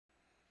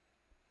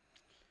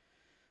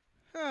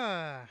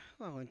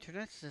Well,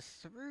 internet's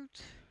just the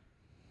root.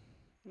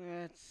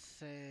 Let's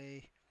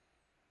say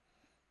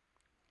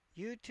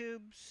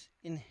YouTube's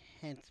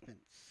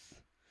enhancements.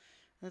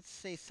 Let's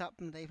say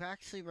something. They've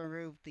actually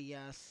removed the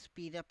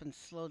speed up and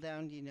slow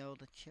down. You know,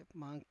 the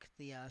chipmunk,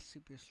 the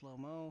super slow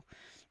mo.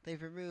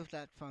 They've removed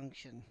that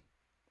function.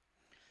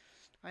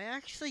 I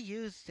actually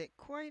used it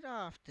quite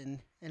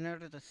often in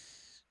order to,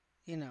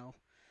 you know,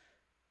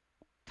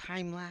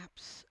 time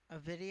lapse a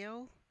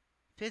video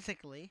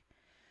physically,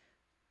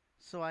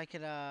 so I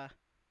could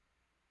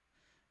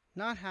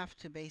not have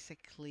to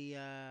basically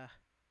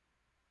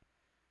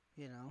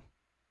you know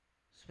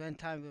spend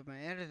time with my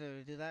editor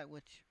to do that,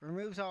 which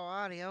removes all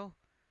audio,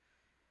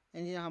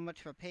 and you know how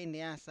much of a pain in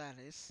the ass that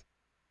is.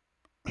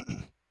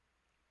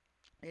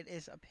 It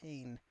is a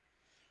pain.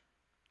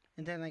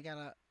 And then I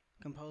gotta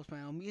compose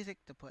my own music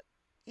to put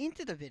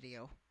into the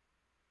video.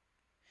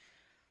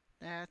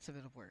 That's a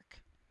bit of work.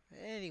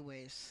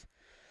 Anyways,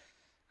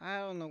 I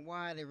don't know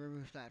why they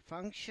removed that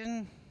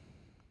function.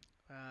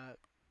 Uh,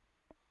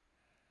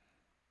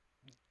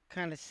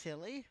 kind of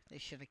silly. They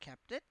should have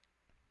kept it.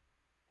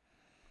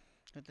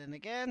 But then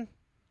again,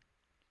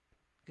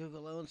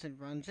 Google owns and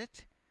runs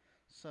it.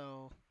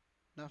 So,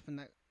 nothing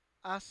that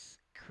us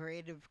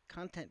creative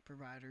content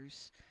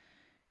providers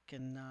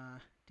can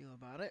do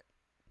about it.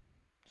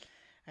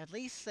 At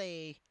least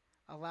they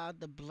allowed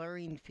the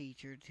blurring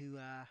feature to,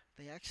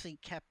 they actually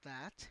kept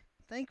that.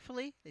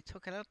 Thankfully, they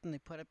took it out and they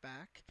put it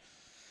back.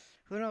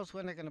 Who knows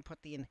when they're going to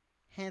put the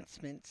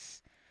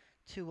enhancements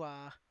to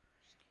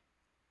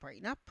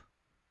brighten up,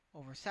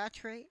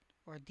 oversaturate,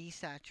 or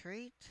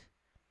desaturate,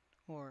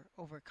 or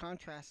over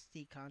contrast,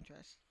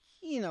 decontrast.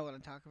 You know what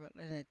I'm talking about.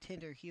 And the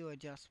Tinder hue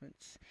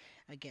adjustments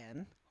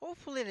again.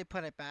 Hopefully they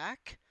put it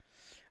back.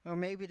 Or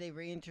maybe they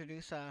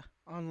reintroduce a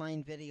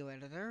online video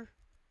editor,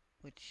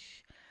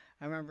 which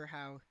I remember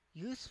how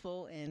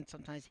useful and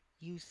sometimes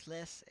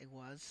useless it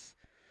was.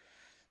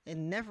 It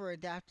never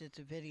adapted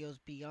to videos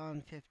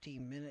beyond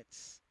 15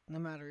 minutes, no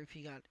matter if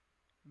you got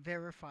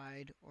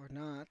verified or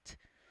not.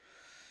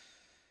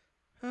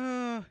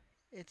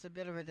 It's a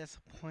bit of a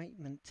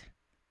disappointment,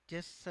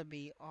 just to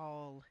be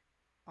all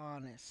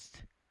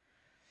honest.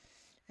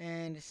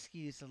 And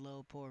excuse the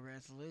low poor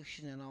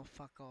resolution and all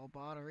fuck all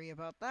bottery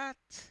about that.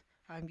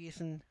 I'm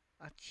using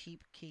a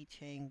cheap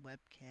keychain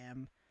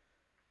webcam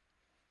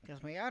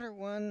because my other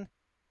one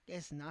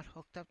is not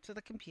hooked up to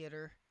the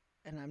computer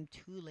and I'm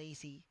too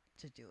lazy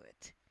to do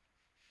it.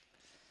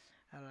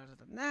 And other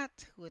than that,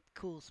 with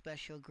cool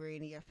special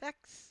grainy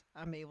effects,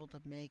 I'm able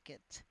to make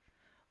it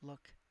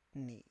look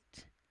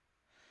neat.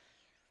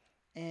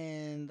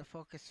 And the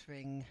focus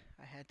ring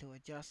I had to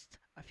adjust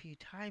a few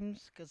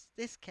times because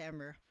this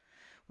camera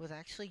was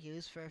actually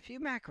used for a few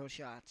macro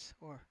shots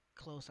or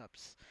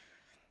close-ups,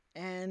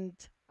 and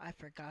I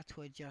forgot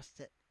to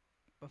adjust it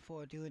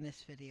before doing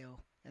this video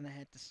and I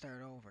had to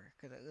start over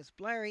because it was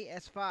blurry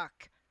as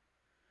fuck.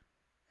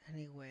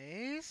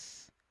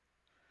 Anyways,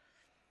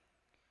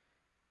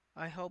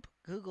 I hope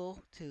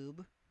Google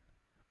Tube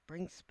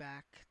brings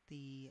back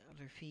the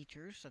other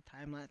features, the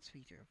time-lapse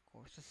feature, of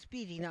course, the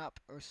speeding up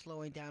or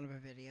slowing down of a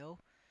video.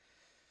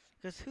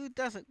 Because who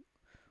doesn't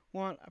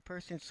want a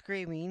person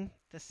screaming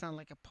to sound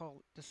like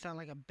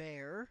a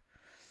bear,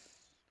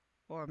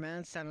 or a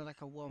man sounding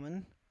like a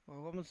woman, or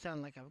a woman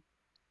sounding like a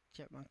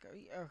chipmunk,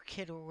 or a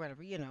kid, or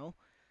whatever, you know?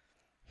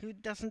 Who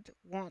doesn't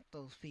want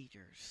those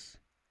features?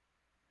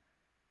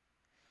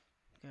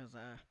 Because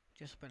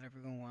just about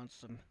everyone wants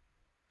them.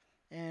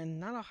 And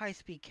not all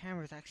high-speed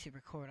cameras actually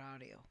record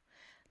audio.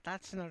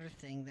 That's another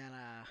thing that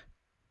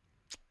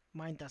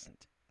mine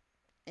doesn't.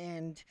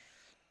 And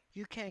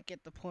you can't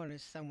get the point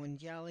of someone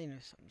yelling or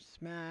something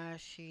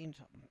smashing,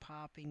 something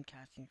popping,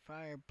 catching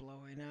fire,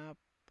 blowing up,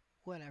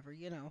 whatever,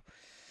 you know.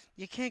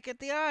 You can't get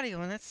the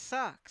audio, and that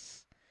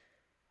sucks.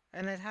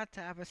 And it had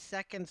to have a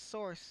second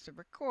source to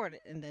record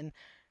it, and then,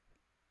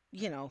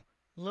 you know,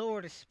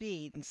 lower the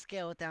speed and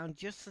scale it down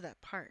just to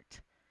that part.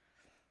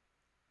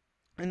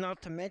 And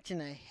not to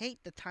mention, I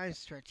hate the time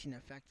stretching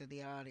effect of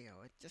the audio.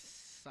 It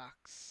just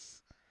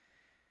sucks.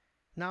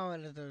 Now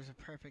editors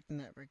are perfect in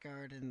that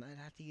regard, and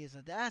I'd have to use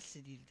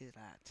Audacity to do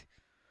that.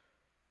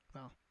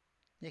 Well,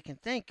 you can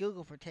thank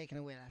Google for taking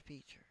away that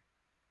feature.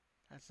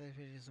 That's what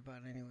it is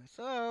about anyway.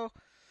 So,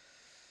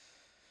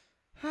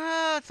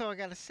 that's all I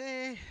gotta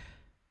say.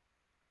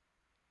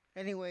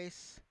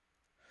 Anyways,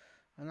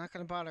 I'm not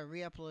gonna bother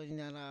re-uploading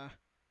that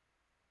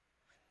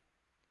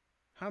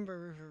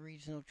Humber River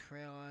Regional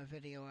Trail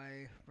video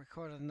I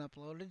recorded and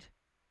uploaded.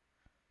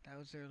 That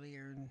was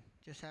earlier, and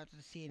just after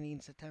the CNE in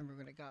September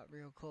when it got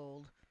real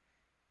cold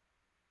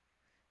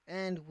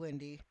and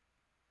windy.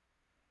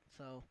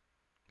 So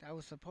that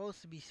was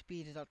supposed to be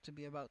speeded up to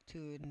be about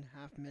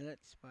 2.5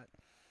 minutes, but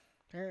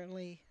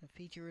apparently the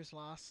feature was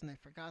lost and I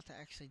forgot to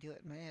actually do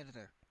it in my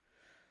editor.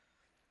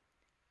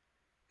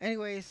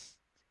 Anyways,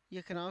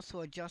 you can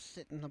also adjust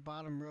it in the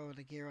bottom row of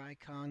the gear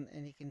icon,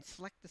 and you can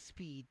select the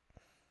speed.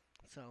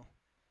 So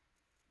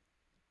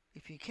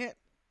if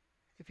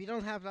you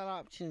don't have that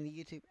option in the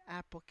YouTube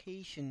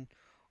application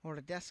or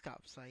the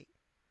desktop site,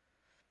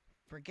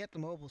 forget the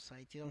mobile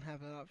site, you don't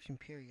have that option,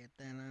 period,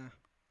 then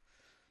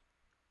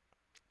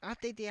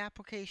update the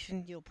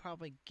application, you'll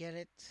probably get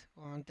it,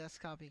 or on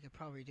desktop you could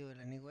probably do it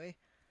anyway.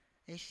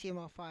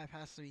 HTML5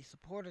 has to be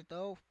supported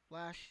though.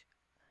 Flash,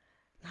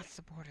 not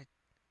supported,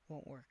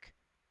 won't work.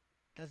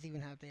 Doesn't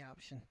even have the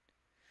option.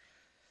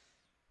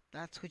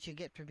 That's what you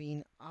get for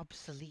being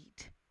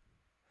obsolete.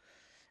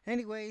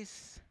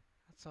 Anyways,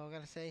 that's all I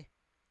gotta say.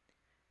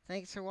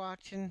 Thanks for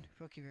watching.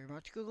 Thank you very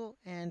much, Google,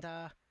 and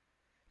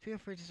feel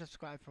free to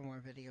subscribe for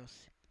more videos.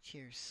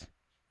 Cheers.